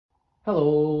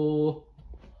Hello!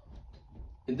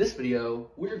 In this video,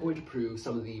 we're going to prove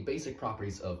some of the basic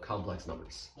properties of complex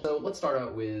numbers. So let's start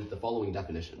out with the following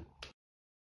definition.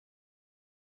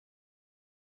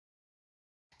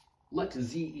 Let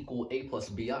z equal a plus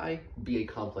bi be a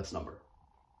complex number.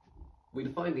 We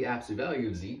define the absolute value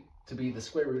of z to be the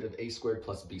square root of a squared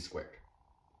plus b squared.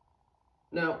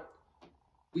 Now,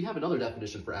 we have another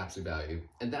definition for absolute value,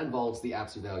 and that involves the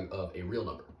absolute value of a real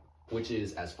number, which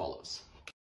is as follows.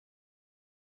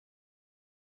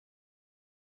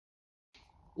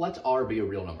 Let r be a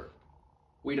real number.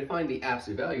 We define the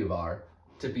absolute value of r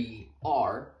to be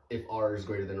r if r is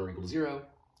greater than or equal to 0,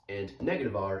 and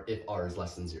negative r if r is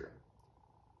less than 0.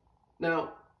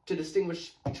 Now, to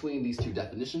distinguish between these two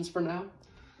definitions for now,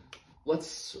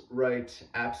 let's write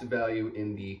absolute value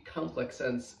in the complex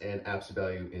sense and absolute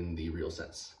value in the real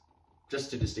sense,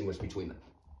 just to distinguish between them.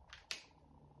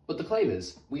 But the claim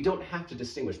is, we don't have to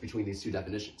distinguish between these two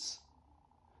definitions.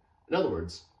 In other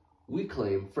words, we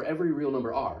claim for every real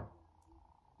number r,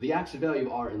 the absolute value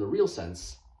of r in the real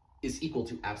sense is equal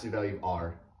to absolute value of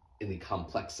r in the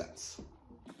complex sense.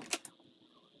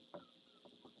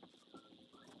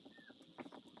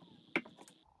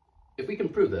 If we can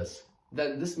prove this,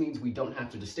 then this means we don't have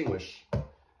to distinguish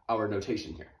our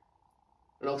notation here.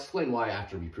 And I'll explain why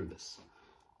after we prove this.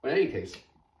 But in any case,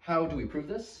 how do we prove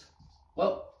this?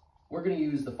 Well, we're going to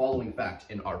use the following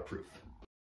fact in our proof.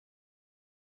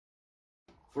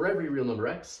 For every real number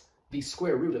x, the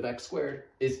square root of x squared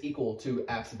is equal to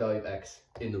absolute value of x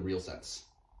in the real sense.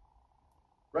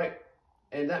 Right?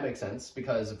 And that makes sense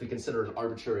because if we consider an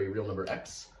arbitrary real number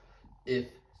x, if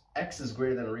x is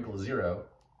greater than or equal to 0,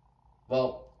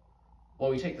 well,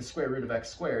 when we take the square root of x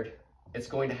squared, it's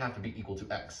going to have to be equal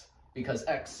to x, because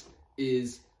x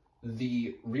is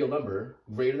the real number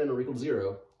greater than or equal to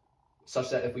 0, such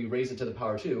that if we raise it to the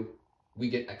power 2, we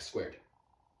get x squared.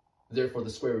 Therefore, the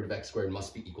square root of x squared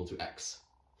must be equal to x.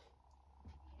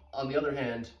 On the other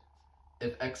hand,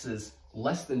 if x is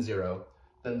less than 0,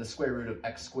 then the square root of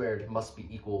x squared must be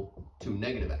equal to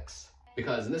negative x,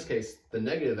 because in this case, the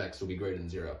negative x will be greater than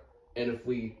 0. And if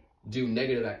we do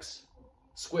negative x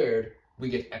squared, we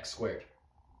get x squared.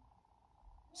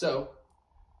 So,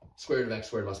 square root of x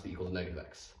squared must be equal to negative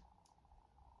x.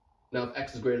 Now, if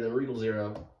x is greater than or equal to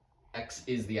 0, x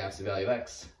is the absolute value of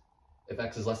x. If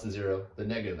x is less than 0, the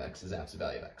negative x is absolute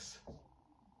value of x.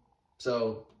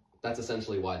 So, that's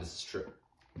essentially why this is true.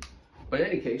 But in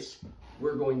any case,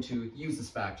 we're going to use this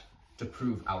fact to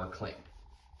prove our claim.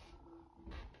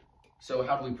 So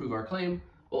how do we prove our claim?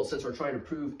 Well, since we're trying to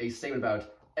prove a statement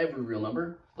about every real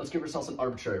number, let's give ourselves an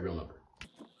arbitrary real number.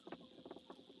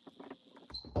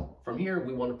 From here,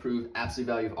 we want to prove absolute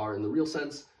value of r in the real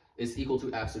sense is equal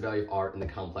to absolute value of r in the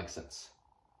complex sense.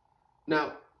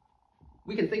 Now,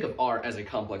 we can think of r as a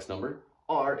complex number.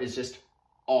 R is just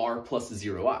r plus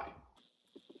 0i.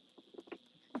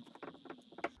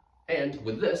 And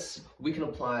with this, we can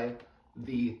apply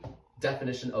the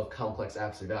definition of complex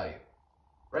absolute value,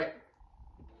 right?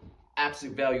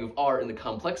 Absolute value of r in the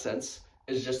complex sense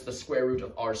is just the square root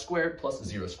of r squared plus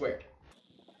 0 squared.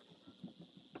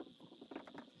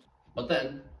 But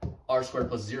then, r squared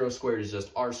plus 0 squared is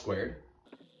just r squared.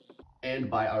 And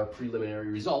by our preliminary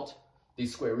result, the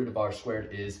square root of r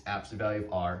squared is absolute value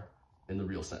of r in the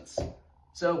real sense.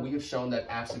 So we have shown that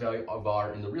absolute value of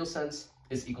r in the real sense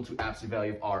is equal to absolute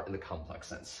value of r in the complex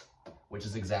sense, which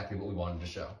is exactly what we wanted to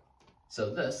show.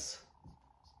 So this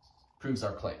proves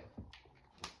our claim.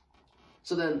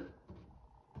 So then,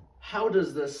 how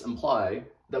does this imply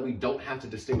that we don't have to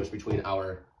distinguish between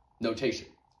our notation?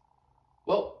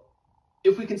 Well,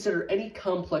 if we consider any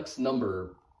complex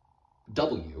number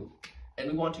w, and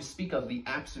we want to speak of the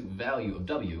absolute value of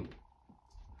w,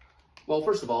 well,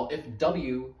 first of all, if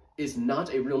w is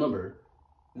not a real number,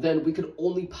 then we could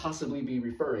only possibly be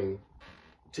referring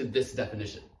to this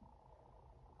definition.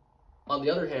 On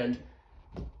the other hand,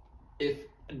 if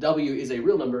w is a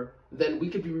real number, then we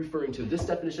could be referring to this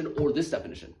definition or this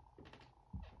definition.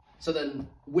 So then,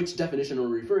 which definition are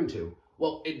we referring to?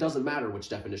 Well, it doesn't matter which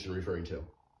definition we're referring to,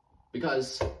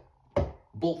 because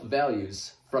both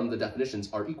values from the definitions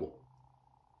are equal.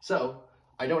 So,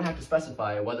 I don't have to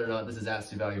specify whether or not this is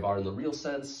absolute value of r in the real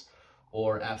sense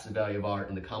or absolute value of r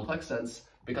in the complex sense,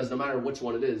 because no matter which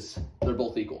one it is, they're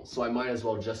both equal. So I might as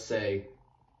well just say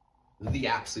the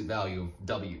absolute value of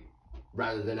w,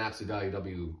 rather than absolute value of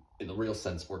w in the real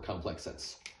sense or complex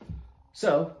sense.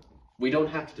 So, we don't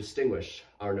have to distinguish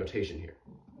our notation here.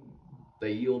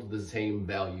 They yield the same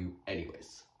value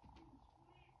anyways.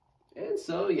 And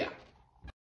so, yeah.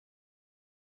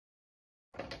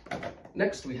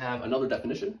 Next, we have another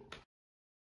definition.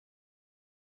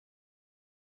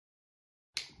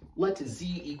 Let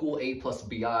z equal a plus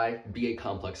bi be a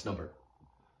complex number.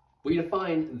 We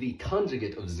define the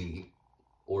conjugate of z,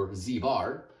 or z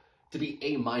bar, to be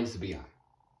a minus bi.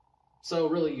 So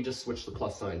really you just switch the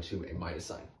plus sign to a minus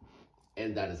sign,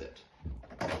 and that is it.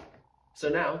 So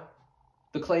now,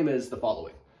 the claim is the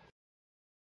following.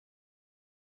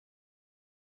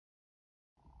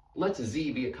 Let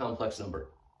z be a complex number.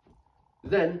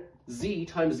 Then z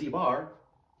times z bar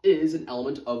is an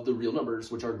element of the real numbers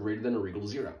which are greater than or equal to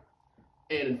 0.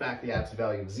 And in fact, the absolute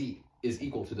value of z is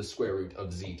equal to the square root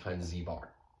of z times z bar.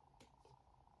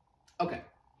 Okay,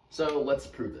 so let's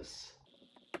prove this.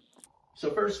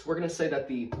 So first, we're going to say that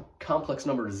the complex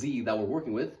number z that we're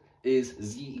working with is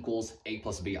z equals a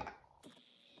plus bi.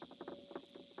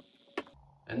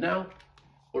 And now,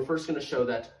 we're first going to show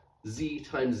that z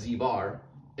times z bar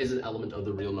is an element of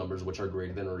the real numbers which are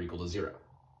greater than or equal to 0.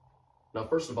 Now,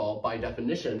 first of all, by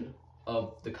definition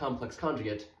of the complex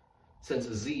conjugate, since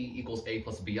z equals a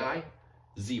plus bi,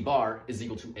 z bar is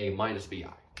equal to a minus bi.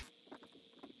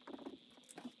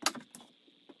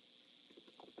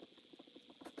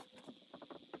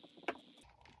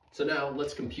 So now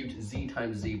let's compute z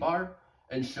times z bar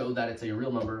and show that it's a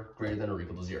real number greater than or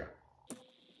equal to 0.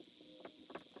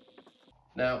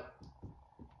 Now,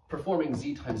 performing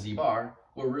z times z bar,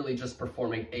 we're really just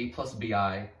performing a plus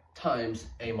bi times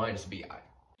a minus bi.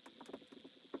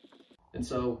 And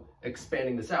so,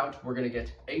 expanding this out, we're going to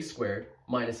get a squared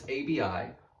minus abi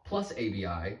plus abi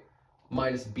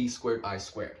minus b squared I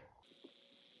squared.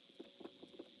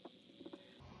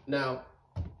 Now,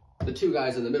 the two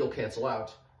guys in the middle cancel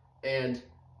out, and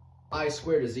I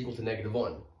squared is equal to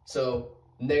 -1. So,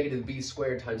 negative b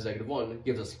squared times -1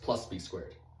 gives us plus b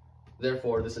squared.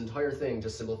 Therefore, this entire thing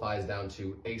just simplifies down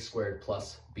to a squared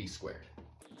plus b squared.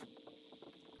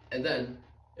 And then,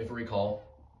 if we recall,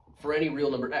 for any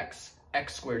real number x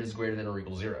squared is greater than or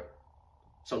equal to 0.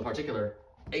 So in particular,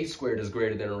 a squared is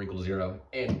greater than or equal to 0,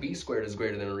 and b squared is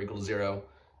greater than or equal to 0,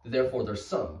 therefore their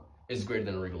sum is greater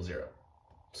than or equal to 0.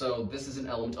 So this is an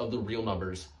element of the real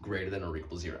numbers greater than or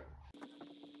equal to 0.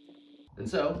 And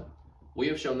so, we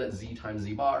have shown that z times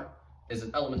z bar is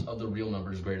an element of the real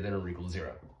numbers greater than or equal to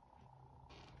 0.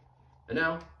 And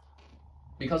now,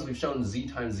 because we've shown z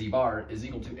times z bar is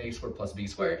equal to a squared plus b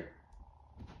squared,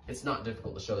 it's not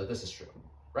difficult to show that this is true,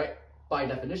 right? By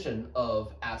definition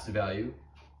of absolute value,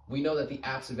 we know that the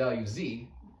absolute value of z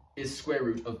is square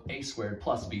root of a squared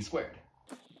plus b squared.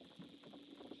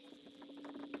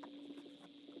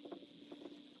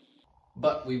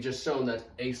 But we've just shown that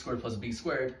a squared plus b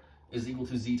squared is equal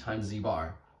to z times z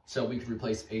bar, so we could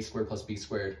replace a squared plus b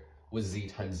squared with z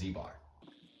times z bar.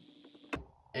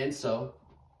 And so,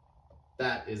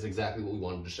 that is exactly what we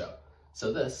wanted to show.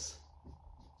 So this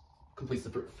completes the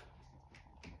proof.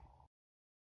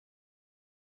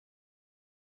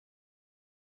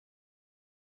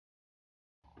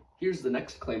 Here's the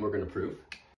next claim we're going to prove.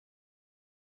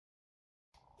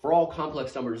 For all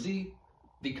complex number z,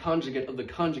 the conjugate of the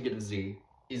conjugate of z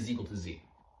is equal to z.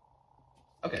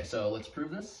 Okay, so let's prove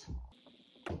this.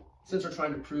 Since we're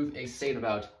trying to prove a state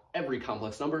about every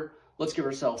complex number, let's give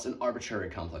ourselves an arbitrary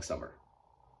complex number.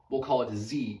 We'll call it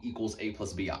z equals a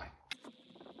plus bi.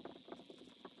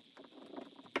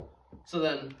 So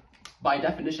then, by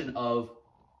definition of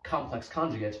complex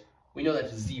conjugate, we know that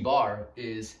z bar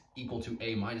is equal to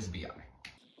a minus bi.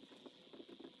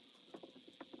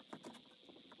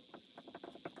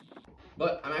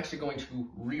 But I'm actually going to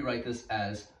rewrite this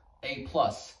as a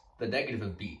plus the negative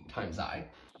of b times I,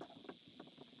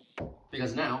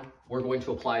 because now we're going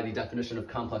to apply the definition of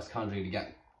complex conjugate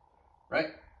again,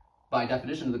 right? By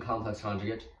definition of the complex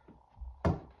conjugate,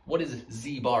 what is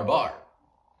z bar bar?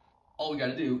 All we got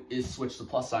to do is switch the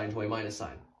plus sign to a minus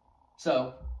sign.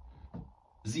 So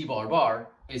z bar bar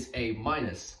is a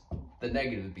minus the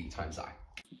negative of b times I.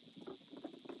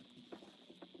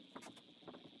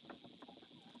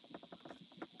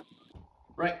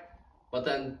 Right? But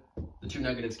then the two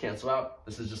negatives cancel out.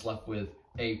 This is just left with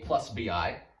a plus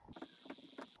bi,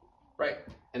 right?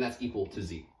 And that's equal to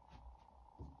z.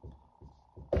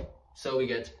 So we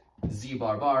get z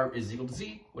bar bar is equal to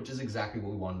z, which is exactly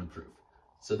what we wanted to prove.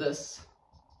 So this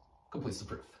completes the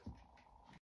proof.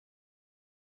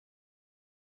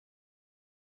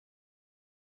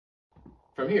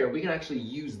 From here, we can actually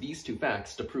use these two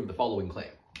facts to prove the following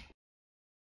claim.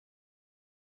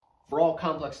 For all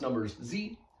complex numbers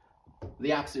z,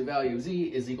 the absolute value of z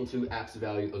is equal to absolute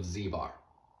value of z bar.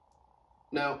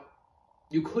 Now,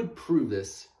 you could prove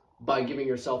this by giving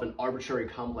yourself an arbitrary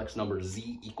complex number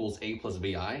z equals a plus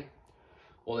bi.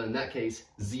 Well, then in that case,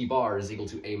 z bar is equal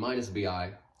to a minus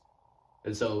bi.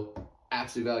 And so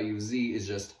absolute value of z is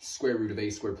just square root of a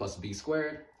squared plus b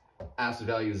squared. absolute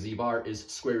value of z bar is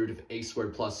square root of a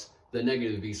squared plus the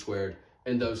negative b squared,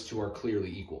 and those two are clearly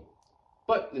equal.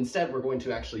 But instead, we're going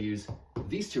to actually use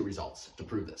these two results to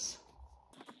prove this.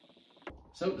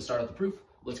 So to start out the proof,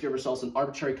 let's give ourselves an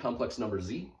arbitrary complex number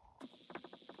z.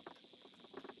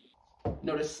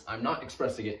 Notice I'm not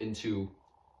expressing it into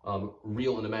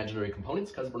real and imaginary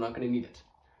components because we're not going to need it.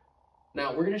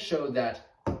 Now we're going to show that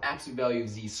absolute value of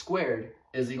z squared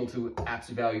is equal to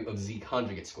absolute value of z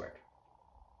conjugate squared.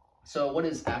 So what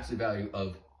is absolute value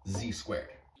of z squared?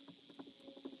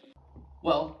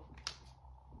 Well,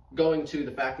 going to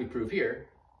the fact we prove here,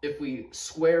 if we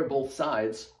square both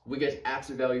sides, we get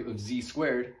absolute value of z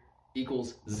squared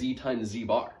equals z times z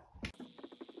bar.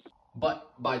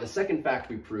 But by the second fact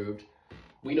we proved,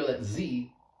 we know that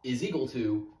z is equal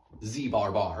to z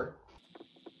bar bar.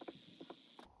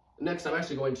 Next, I'm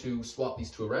actually going to swap these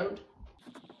two around.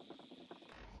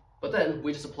 But then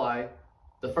we just apply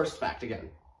the first fact again,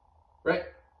 right?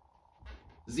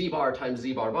 Z bar times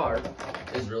z bar bar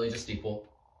is really just equal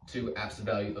to absolute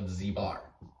value of z bar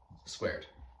squared.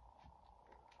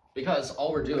 Because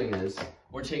all we're doing is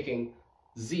we're taking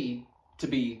z to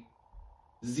be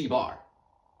z bar.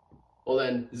 Well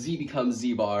then z becomes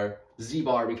z bar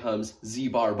becomes z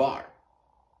bar bar.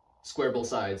 Square both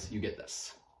sides, you get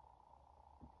this.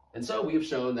 And so we have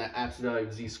shown that absolute value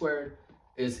of z squared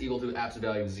is equal to absolute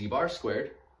value of z bar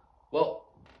squared. Well,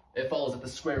 it follows that the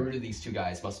square root of these two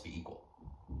guys must be equal.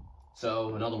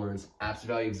 So in other words,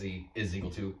 absolute value of z is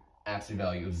equal to absolute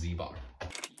value of z bar.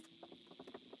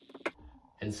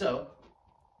 And so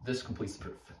this completes the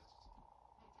proof.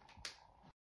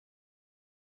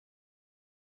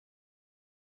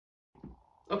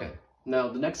 Okay, now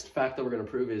the next fact that we're going to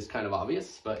prove is kind of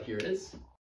obvious, but here it is.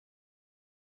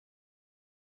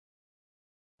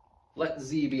 Let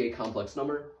z be a complex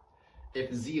number.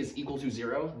 If z is equal to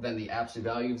 0, then the absolute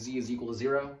value of z is equal to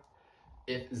 0.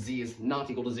 If z is not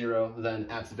equal to 0, then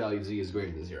absolute value of z is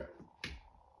greater than 0.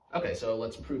 Okay, so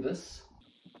let's prove this.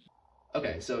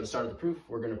 Okay, so to start the proof,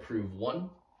 we're going to prove 1.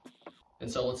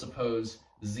 And so let's suppose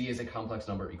z is a complex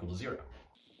number equal to 0.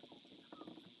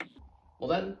 Well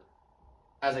then,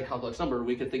 as a complex number,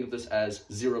 we could think of this as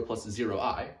 0 plus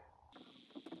 0i.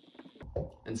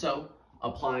 And so,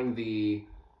 applying the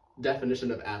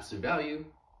definition of absolute value,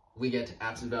 we get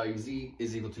absolute value of z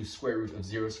is equal to square root of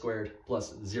 0 squared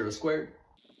plus 0 squared.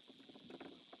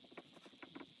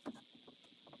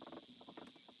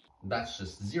 That's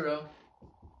just 0.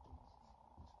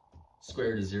 Square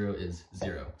root of 0 is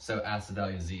 0. So absolute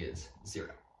value of z is 0.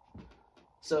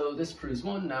 So this proves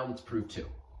 1, now let's prove 2.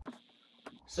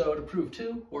 So to prove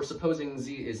 2, we're supposing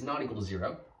z is not equal to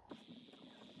 0.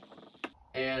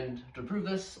 And to prove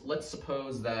this, let's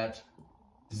suppose that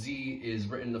z is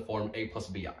written in the form a plus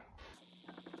bi.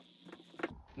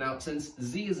 Now, since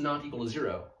z is not equal to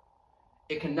 0,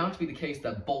 it cannot be the case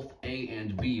that both a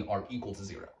and b are equal to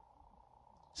 0.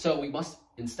 So we must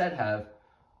instead have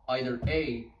either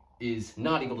a is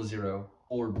not equal to 0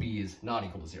 or b is not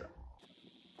equal to 0.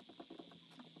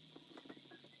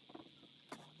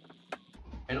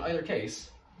 In either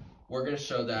case, we're going to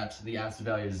show that the absolute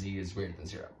value of z is greater than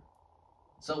 0.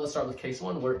 So let's start with case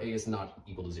 1 where a is not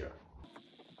equal to 0.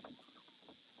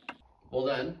 Well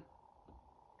then,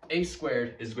 a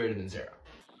squared is greater than 0.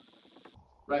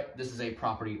 Right? This is a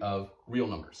property of real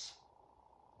numbers.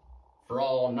 For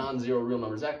all non-zero real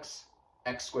numbers x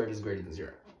squared is greater than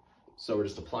 0. So we're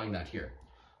just applying that here.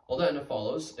 Well then it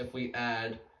follows, if we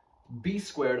add b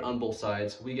squared on both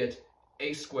sides, we get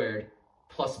a squared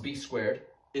plus b squared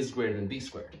is greater than b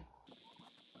squared.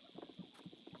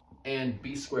 And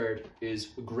b squared is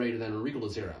greater than or equal to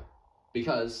 0,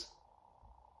 because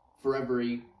for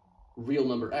every real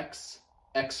number x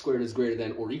squared is greater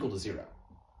than or equal to 0.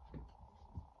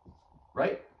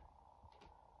 Right?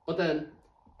 But then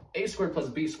a squared plus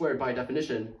b squared by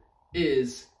definition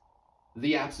is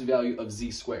the absolute value of z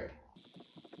squared.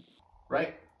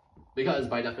 Right? Because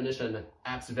by definition,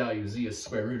 absolute value of z is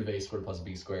square root of a squared plus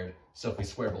b squared. So if we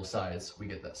square both sides, we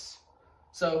get this.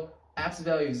 So absolute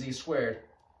value of z squared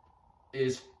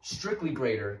is strictly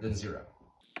greater than 0.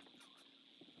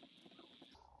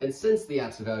 And since the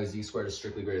absolute value of z squared is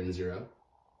strictly greater than 0,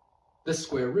 the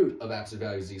square root of absolute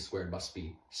value of z squared must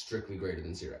be strictly greater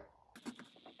than 0.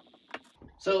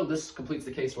 So this completes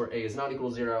the case where a is not equal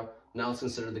to 0. Now let's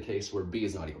consider the case where b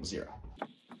is not equal to 0.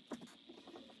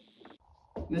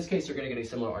 In this case, you're going to get a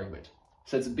similar argument.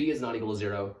 Since b is not equal to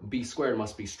 0, b squared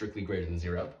must be strictly greater than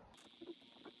 0.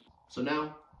 So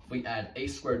now, if we add a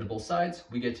squared to both sides,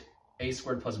 we get a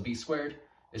squared plus b squared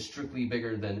is strictly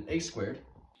bigger than a squared.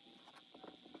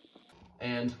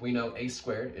 And we know a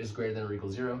squared is greater than or equal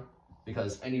to 0,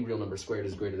 because any real number squared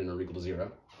is greater than or equal to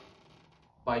 0.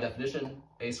 by definition,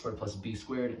 a squared plus b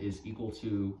squared is equal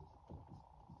to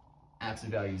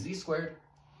absolute value of z squared.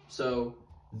 So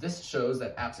this shows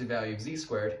that absolute value of z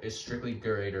squared is strictly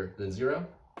greater than 0.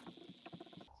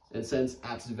 And since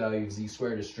absolute value of z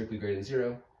squared is strictly greater than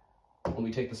 0, when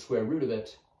we take the square root of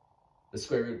it, the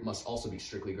square root must also be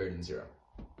strictly greater than 0.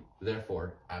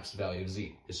 Therefore, absolute value of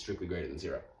z is strictly greater than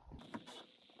 0.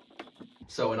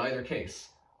 So in either case,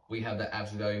 we have that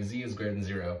absolute value of z is greater than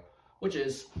 0, which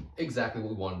is exactly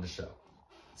what we wanted to show.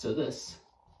 So this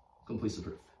completes the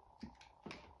proof.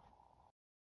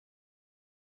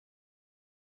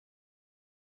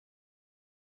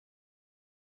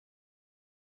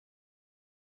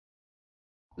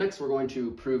 Next, we're going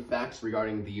to prove facts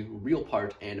regarding the real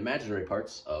part and imaginary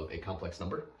parts of a complex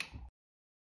number.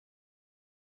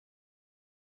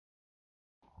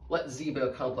 Let z be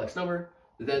a complex number,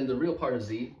 then the real part of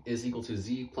z is equal to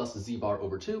z plus z bar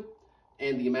over 2,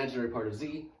 and the imaginary part of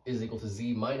z is equal to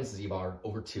z minus z bar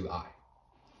over 2i.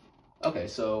 Okay,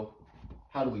 so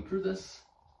how do we prove this?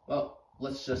 Well,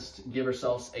 let's just give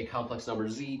ourselves a complex number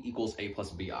z equals a plus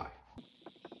bi.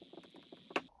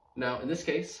 Now, in this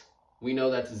case, we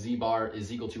know that z bar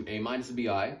is equal to a minus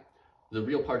bi, the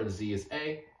real part of z is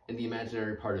a, and the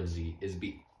imaginary part of z is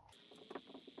b.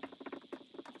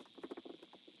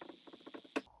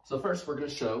 So first, we're going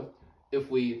to show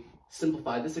if we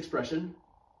simplify this expression,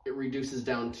 it reduces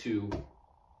down to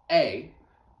a,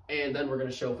 and then we're going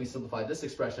to show if we simplify this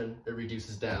expression, it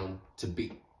reduces down to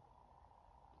b.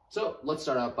 So let's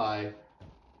start out by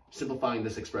simplifying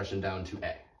this expression down to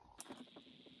a.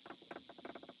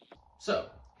 So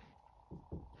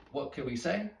what can we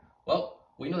say? Well,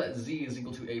 we know that z is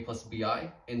equal to a plus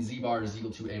bi, and z bar is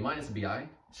equal to a minus bi,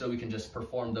 so we can just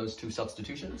perform those two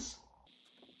substitutions.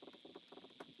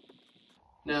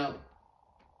 Now,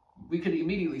 we could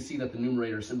immediately see that the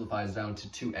numerator simplifies down to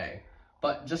 2a,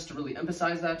 but just to really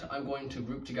emphasize that, I'm going to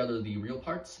group together the real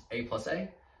parts, a plus a,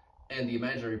 and the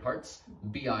imaginary parts,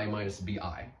 bi minus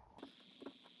bi.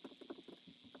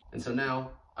 And so now,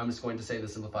 I'm just going to say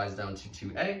this simplifies down to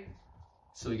 2a,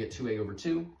 so we get 2a over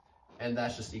 2, and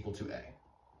that's just equal to a.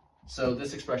 So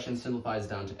this expression simplifies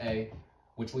down to a,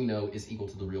 which we know is equal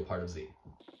to the real part of z.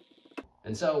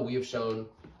 And so we have shown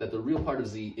that the real part of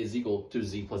z is equal to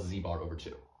z plus z bar over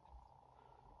 2.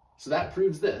 So that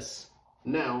proves this.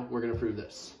 Now we're going to prove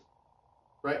this,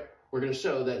 right? We're going to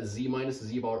show that z minus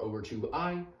z bar over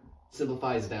 2i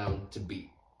simplifies down to b.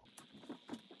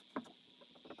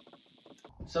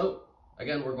 So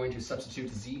again, we're going to substitute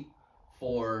z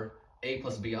for a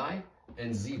plus bi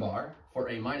and z bar for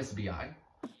a minus bi.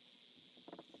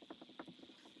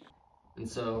 And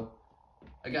so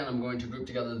again, I'm going to group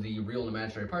together the real and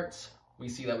imaginary parts. We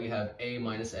see that we have a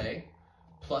minus a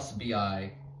plus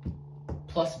bi,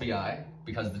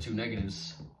 because the two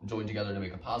negatives join together to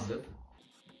make a positive.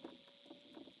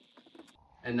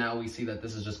 And now we see that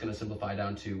this is just going to simplify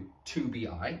down to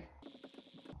 2bi.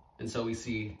 And so we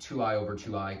see 2i over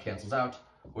 2i cancels out.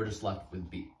 We're just left with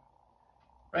b,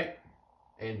 right?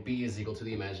 And b is equal to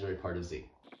the imaginary part of z.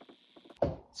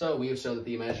 So we have shown that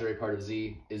the imaginary part of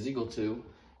z is equal to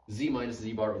z minus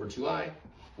z bar over 2i,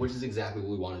 which is exactly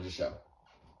what we wanted to show.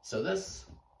 So this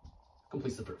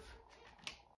completes the proof.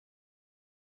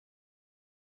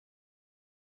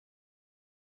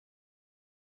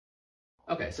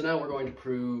 Okay, so now we're going to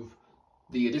prove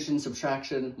the addition,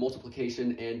 subtraction,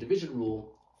 multiplication, and division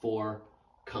rule for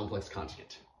complex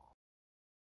conjugate.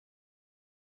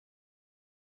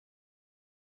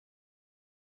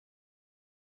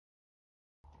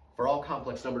 For all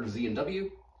complex numbers z and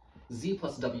w, z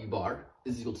plus w bar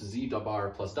is equal to z bar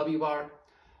plus w bar,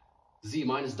 z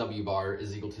minus w bar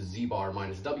is equal to z bar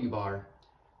minus w bar,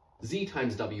 z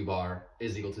times w bar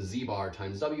is equal to z bar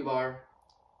times w bar,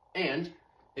 and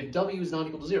if w is not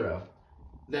equal to 0,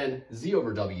 then z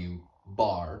over w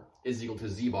bar is equal to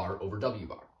z bar over w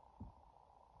bar.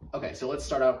 Okay, so let's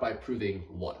start out by proving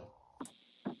 1.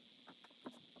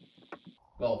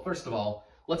 Well, first of all,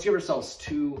 let's give ourselves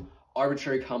two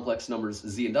arbitrary complex numbers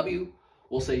z and w.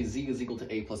 We'll say z is equal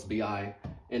to a plus bi,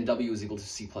 and w is equal to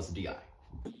c plus di.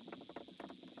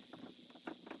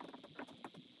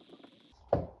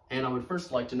 And I would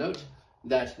first like to note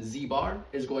that z bar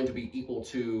is going to be equal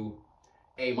to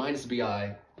a minus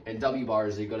bi, and w bar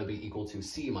is going to be equal to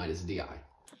c minus di.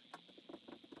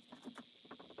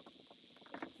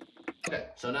 Okay,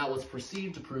 so now let's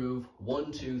proceed to prove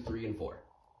 1, 2, 3, and 4.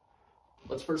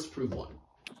 Let's first prove 1.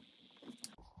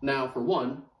 Now for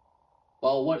 1,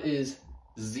 well, what is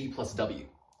z plus w?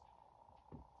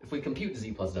 If we compute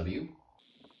z plus w,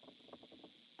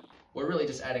 we're really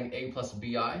just adding a plus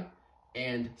bi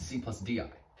and c plus di.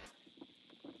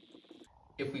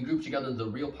 if we group together the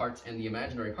real parts and the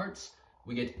imaginary parts,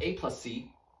 we get a plus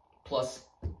c plus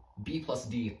b plus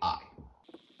di.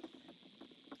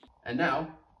 And now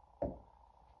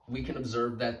we can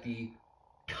observe that the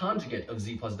conjugate of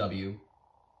z plus w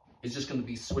is just going to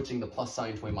be switching the plus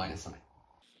sign to a minus sign.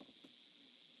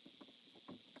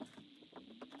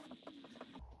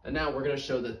 And now we're going to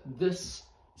show that this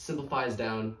simplifies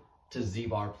down to z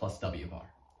bar plus w bar.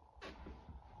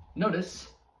 Notice,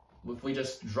 if we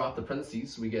just drop the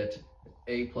parentheses, we get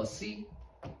a plus c.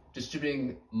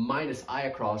 Distributing minus I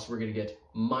across, we're going to get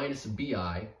minus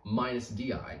bi minus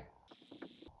di.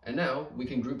 And now we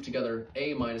can group together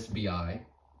a minus bi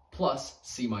plus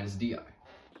c minus di.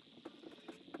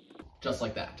 Just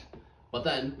like that. But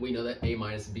then we know that a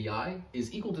minus bi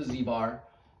is equal to z bar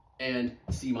and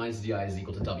c minus di is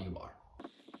equal to w bar.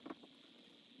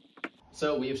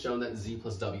 So we have shown that z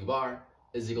plus w bar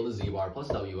is equal to z bar plus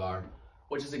w bar,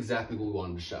 which is exactly what we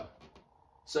wanted to show.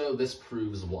 So this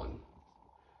proves 1.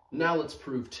 Now let's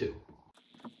prove 2.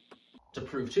 To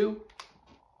prove 2,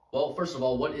 well, first of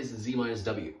all, what is z minus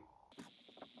w?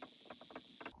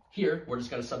 Here, we're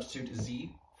just going to substitute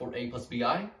z for a plus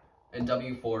bi and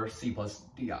w for c plus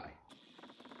di.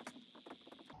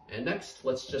 And next,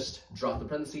 let's just drop the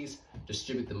parentheses,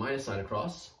 distribute the minus sign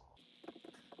across.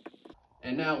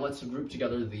 And now let's group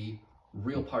together the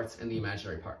real parts and the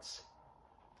imaginary parts.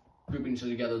 Grouping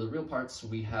together the real parts,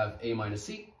 we have a minus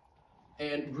c.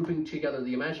 And grouping together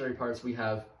the imaginary parts, we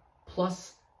have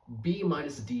plus b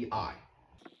minus di.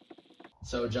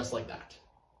 So just like that.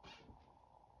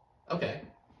 Okay,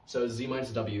 so z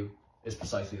minus w is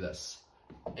precisely this.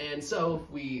 And so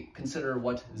if we consider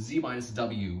what z minus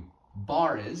w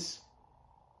bar is,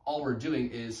 all we're doing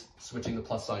is switching the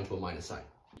plus sign to a minus sign.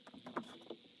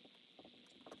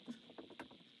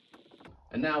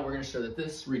 And now we're going to show that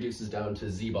this reduces down to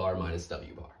z bar minus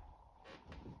w bar.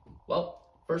 Well,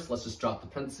 first let's just drop the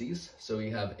parentheses, so we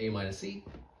have a minus c,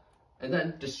 and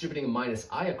then distributing minus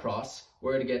I across,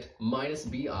 we're going to get minus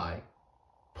bi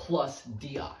plus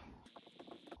di,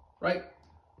 right?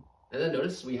 And then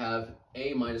notice we have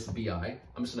a minus bi.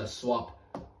 I'm just going to swap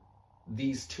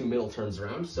these two middle terms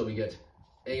around, so we get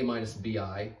a minus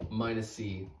bi minus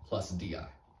c plus di.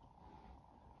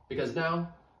 Because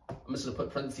now, I'm just going to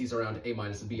put parentheses around a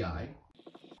minus bi,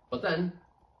 but then,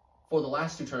 for the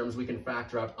last two terms, we can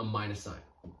factor out a minus sign.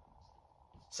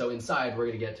 So inside, we're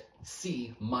going to get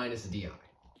c minus di,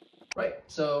 right?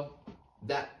 So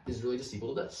that is really just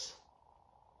equal to this.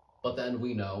 But then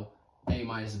we know a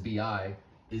minus bi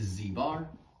is z bar,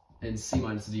 and c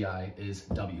minus di is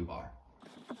w bar.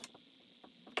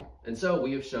 And so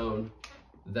we have shown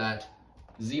that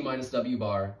z minus w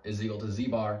bar is equal to z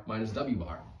bar minus w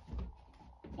bar,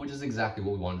 which is exactly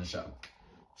what we wanted to show.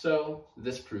 So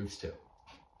this proves 2.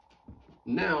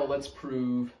 Now let's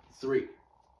prove 3.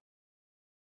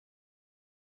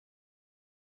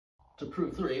 To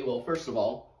prove 3, well, first of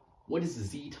all, what is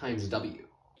z times w?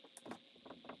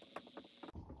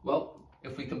 Well,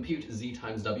 if we compute z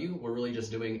times w, we're really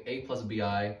just doing a plus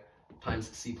bi times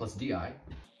c plus di.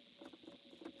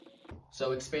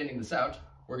 So expanding this out,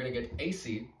 we're going to get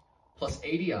ac plus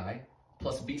adi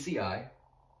plus bci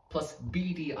plus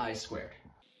bdi squared.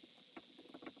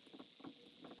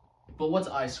 But what's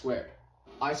I squared?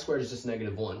 I squared is just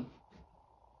 -1.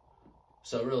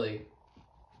 So really,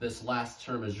 this last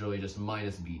term is really just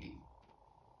minus bd.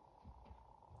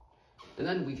 And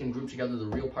then we can group together the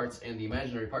real parts and the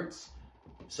imaginary parts.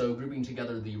 So grouping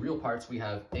together the real parts, we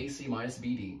have ac minus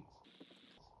bd.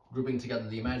 Grouping together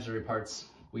the imaginary parts,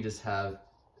 we just have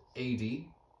ad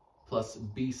plus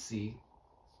bci.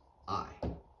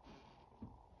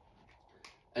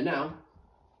 And now,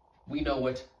 we know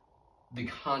what the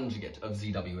conjugate of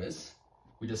zw is.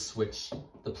 We just switch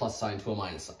the plus sign to a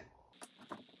minus sign.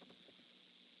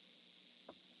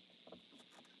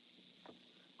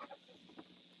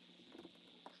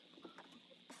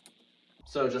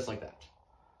 So just like that.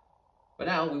 But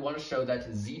now we want to show that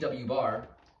zw bar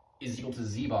is equal to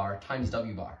z bar times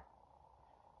w bar.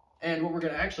 And what we're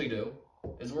going to actually do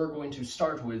is we're going to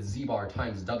start with z bar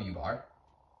times w bar.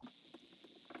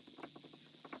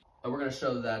 And we're going to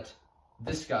show that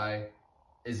this guy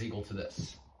is equal to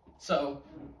this. So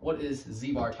what is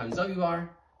z bar times w bar?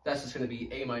 That's just going to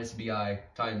be a minus bi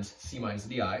times c minus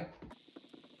di.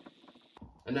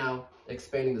 And now,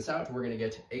 expanding this out, we're going to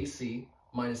get ac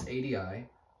minus adi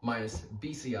minus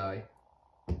bci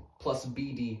plus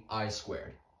bdi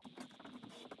squared.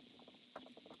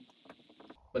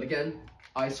 But again,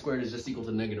 I squared is just equal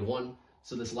to -1,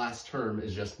 so this last term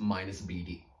is just minus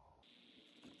bd.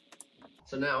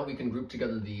 So now we can group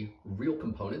together the real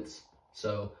components,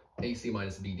 so ac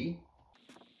minus bd.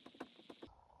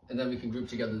 and then we can group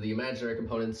together the imaginary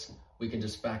components. We can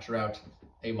just factor out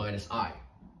a minus I,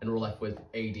 and we're left with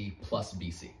AD plus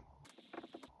BC,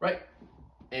 right?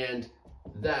 And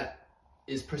that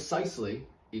is precisely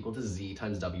equal to Z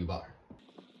times W bar.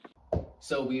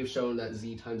 So we have shown that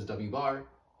Z times W bar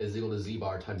is equal to Z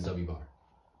bar times W bar,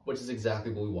 which is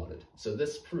exactly what we wanted. So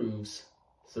this proves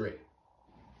 3.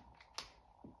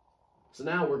 So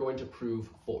now we're going to prove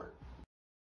 4.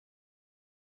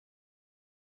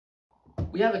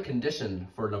 We have a condition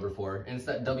for number 4, and it's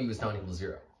that W is not equal to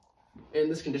 0.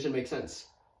 And this condition makes sense,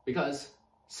 because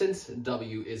since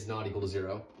W is not equal to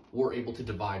 0, we're able to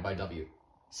divide by W.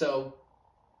 So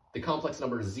the complex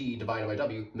number Z divided by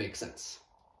W makes sense.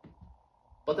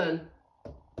 But then,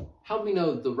 how do we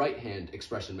know the right-hand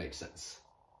expression makes sense?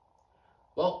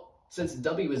 Well, since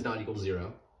W is not equal to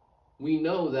 0, we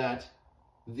know that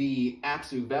the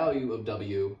absolute value of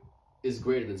W is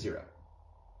greater than 0.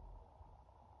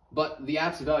 But the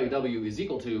absolute value of W is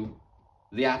equal to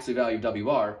the absolute value of W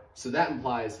bar, so that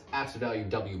implies absolute value of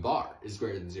W bar is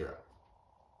greater than 0.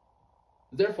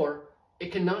 Therefore,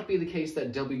 it cannot be the case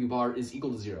that W bar is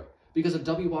equal to 0, because if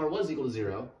W bar was equal to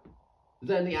 0,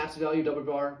 then the absolute value of W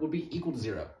bar would be equal to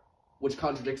 0, which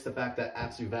contradicts the fact that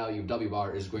absolute value of W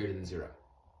bar is greater than 0.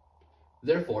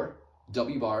 Therefore,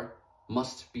 W bar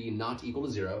must be not equal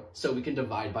to 0, so we can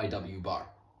divide by W bar.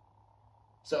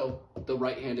 So the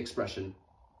right-hand expression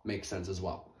makes sense as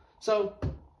well. So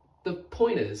the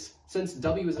point is, since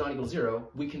W is not equal to 0,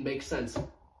 we can make sense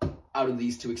out of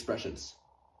these two expressions.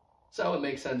 So it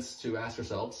makes sense to ask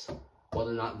ourselves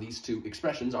whether or not these two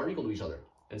expressions are equal to each other.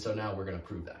 And so now we're going to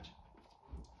prove that.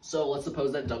 So let's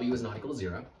suppose that W is not equal to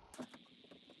 0.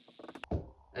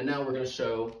 And now we're going to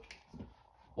show,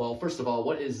 well, first of all,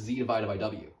 what is Z divided by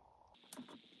W?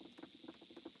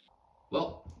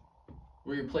 Well,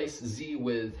 we'll replace Z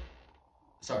with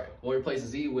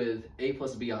A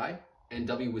plus BI and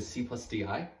W with C plus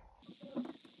DI.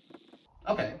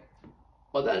 Okay,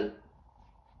 but then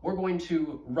we're going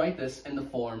to write this in the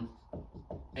form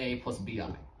A plus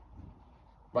BI.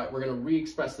 Right, we're going to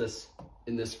re-express this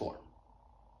in this form.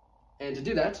 And to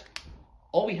do that,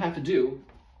 all we have to do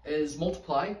is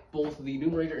multiply both the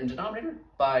numerator and denominator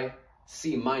by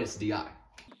C minus DI.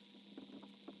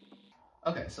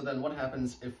 Okay, so then what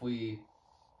happens if we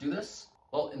do this?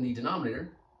 Well, in the denominator,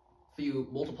 if you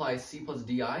multiply C plus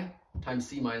DI times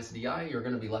C minus DI, you're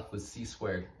going to be left with C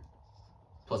squared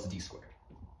plus D squared.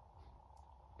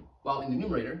 While in the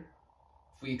numerator,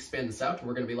 if we expand this out,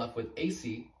 we're going to be left with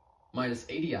AC minus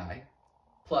ADI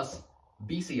plus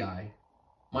BCI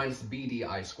minus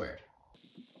BDI squared.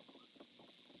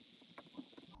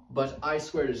 But I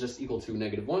squared is just equal to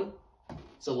 -1,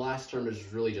 so the last term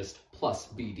is really just plus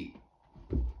BD.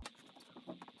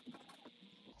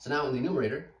 So now in the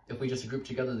numerator, if we just group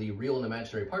together the real and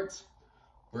imaginary parts,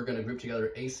 we're going to group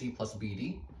together AC plus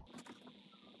BD.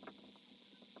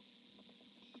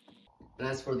 And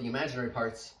as for the imaginary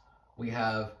parts, we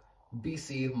have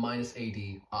BC minus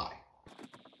ADI.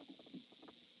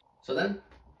 So then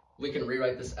we can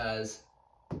rewrite this as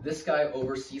this guy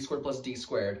over C squared plus D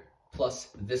squared plus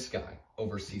this guy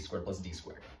over C squared plus D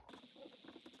squared.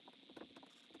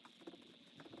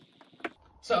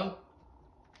 So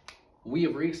we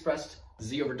have re-expressed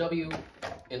Z over W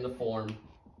in the form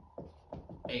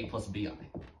A plus BI.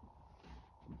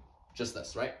 Just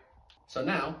this, right? So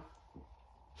now,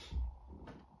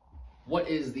 what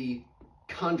is the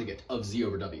conjugate of Z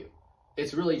over W?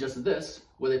 It's really just this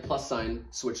with a plus sign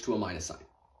switched to a minus sign.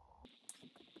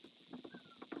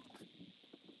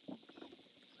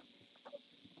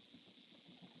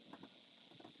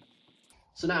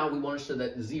 So now we want to show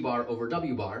that Z bar over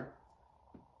W bar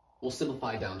will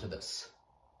simplify down to this.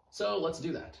 So let's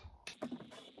do that.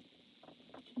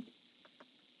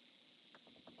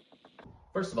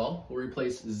 First of all, we'll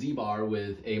replace Z bar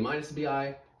with A minus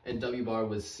BI and W bar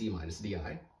with C minus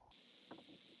DI.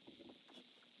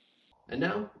 And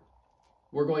now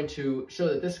we're going to show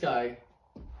that this guy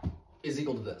is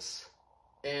equal to this.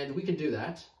 And we can do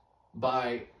that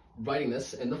by writing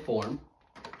this in the form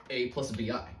A plus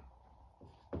BI.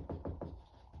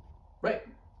 Right,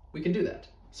 we can do that.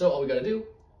 So all we gotta do,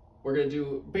 we're gonna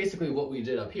do basically what we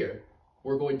did up here.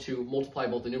 We're going to multiply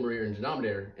both the numerator and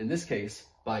denominator, in this case,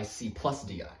 by C plus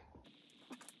DI.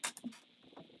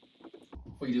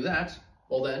 If we do that,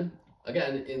 well then,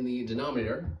 again, in the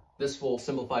denominator, this will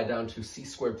simplify down to C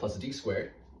squared plus D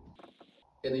squared.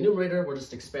 In the numerator, we'll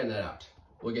just expand that out.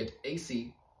 We'll get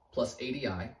AC plus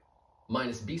ADI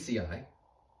minus BCI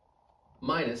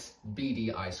minus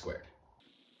BDI squared.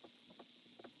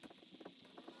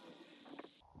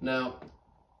 Now,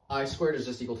 I squared is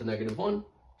just equal to -1,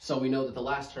 So we know that the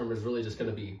last term is really just going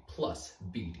to be plus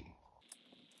BD.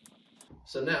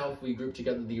 So now if we group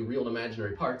together the real and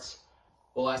imaginary parts,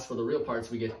 well, as for the real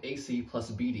parts, we get AC plus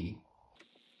BD.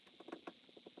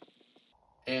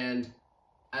 And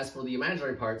as for the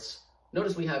imaginary parts,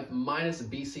 notice we have minus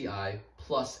BCI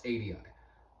plus ADI.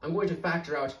 I'm going to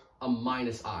factor out a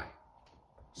minus I.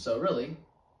 So really,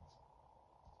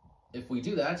 if we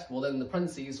do that, well then in the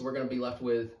parentheses, we're going to be left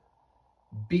with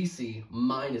BC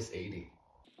minus AD.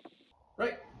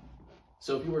 Right?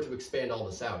 So if you were to expand all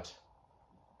this out,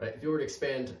 right, if you were to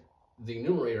expand the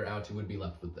numerator out, you would be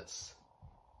left with this.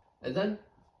 And then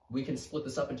we can split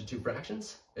this up into two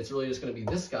fractions. It's really just going to be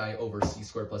this guy over c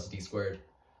squared plus d squared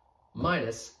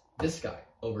minus this guy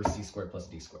over c squared plus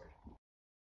d squared.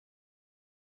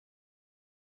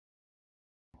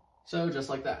 So just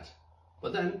like that.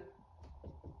 But then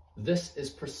this is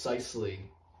precisely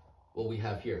what we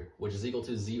have here, which is equal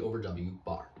to z over w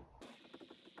bar.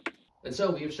 And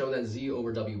so we have shown that z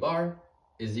over w bar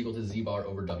is equal to z bar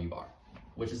over w bar,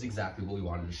 which is exactly what we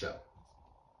wanted to show.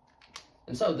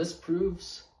 And so this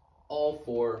proves all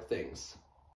four things.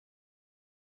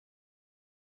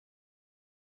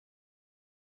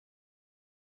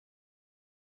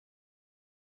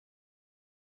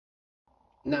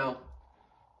 Now,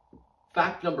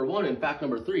 fact number 1 and fact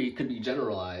number 3 could be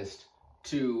generalized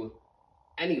to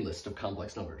any list of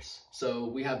complex numbers. So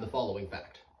we have the following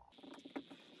fact.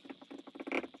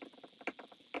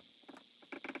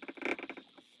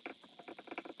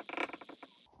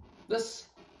 This,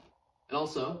 and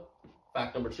also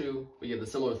fact number 2, we get the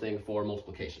similar thing for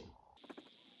multiplication.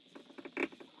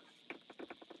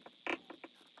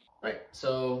 Right,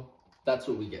 so that's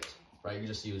what we get, right? You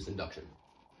just use induction.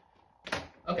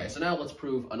 Okay, so now let's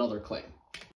prove another claim.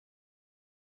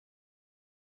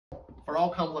 For all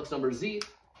complex numbers z,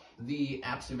 the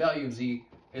absolute value of z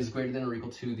is greater than or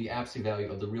equal to the absolute value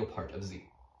of the real part of z.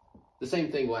 The same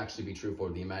thing will actually be true for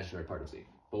the imaginary part of z,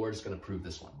 but we're just going to prove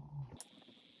this one.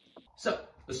 So,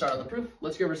 to start out the proof,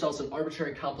 let's give ourselves an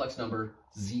arbitrary complex number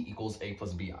z equals a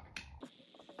plus bi.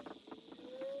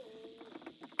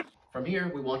 From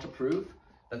here, we want to prove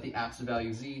that the absolute value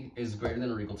of z is greater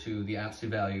than or equal to the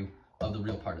absolute value of the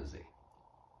real part of z.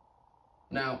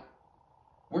 Now,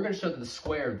 we're going to show that the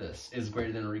square of this is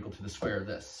greater than or equal to the square of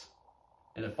this.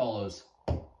 And it follows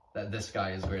that this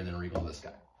guy is greater than or equal to this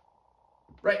guy.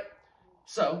 Right?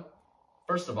 So,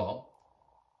 first of all,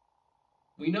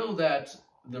 we know that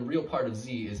the real part of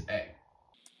z is a.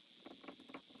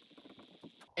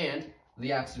 And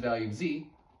the absolute value of z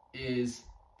is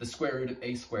the square root of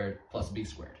a squared plus b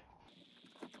squared.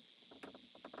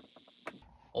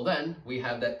 Well then, we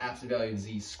have that absolute value of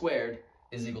z squared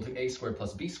is equal to a squared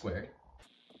plus b squared.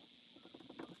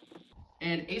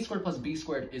 And a squared plus b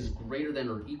squared is greater than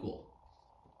or equal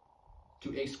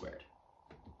to a squared.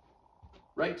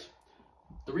 Right?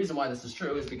 The reason why this is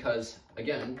true is because,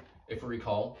 again, if we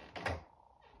recall,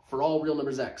 for all real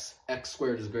numbers x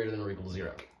squared is greater than or equal to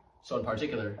 0. So in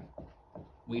particular,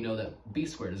 we know that b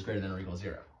squared is greater than or equal to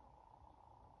 0.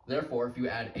 Therefore, if you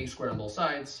add a squared on both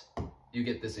sides, you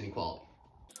get this inequality.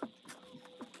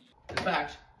 In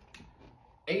fact,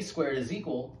 a squared is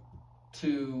equal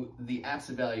to the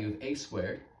absolute value of a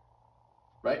squared,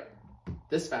 right?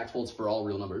 This fact holds for all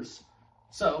real numbers.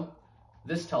 So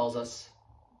this tells us,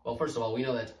 well, first of all, we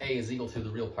know that a is equal to the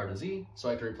real part of z, so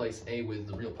I can replace a with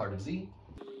the real part of z.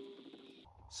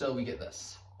 So we get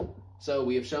this. So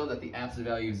we have shown that the absolute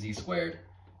value of z squared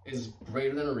is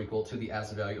greater than or equal to the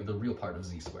absolute value of the real part of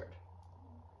z squared.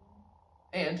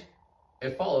 And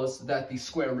it follows that the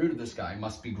square root of this guy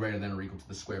must be greater than or equal to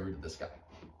the square root of this guy.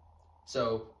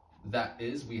 So that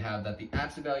is, we have that the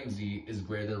absolute value of z is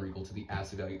greater than or equal to the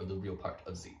absolute value of the real part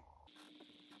of z.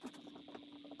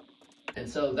 And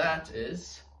so that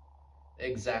is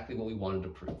exactly what we wanted to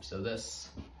prove. So this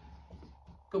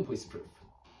completes the proof.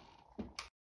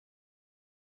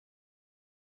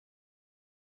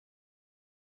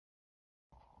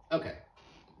 Okay,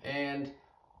 and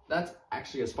that's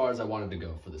actually as far as I wanted to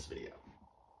go for this video.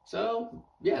 So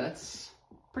yeah, that's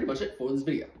pretty much it for this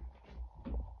video.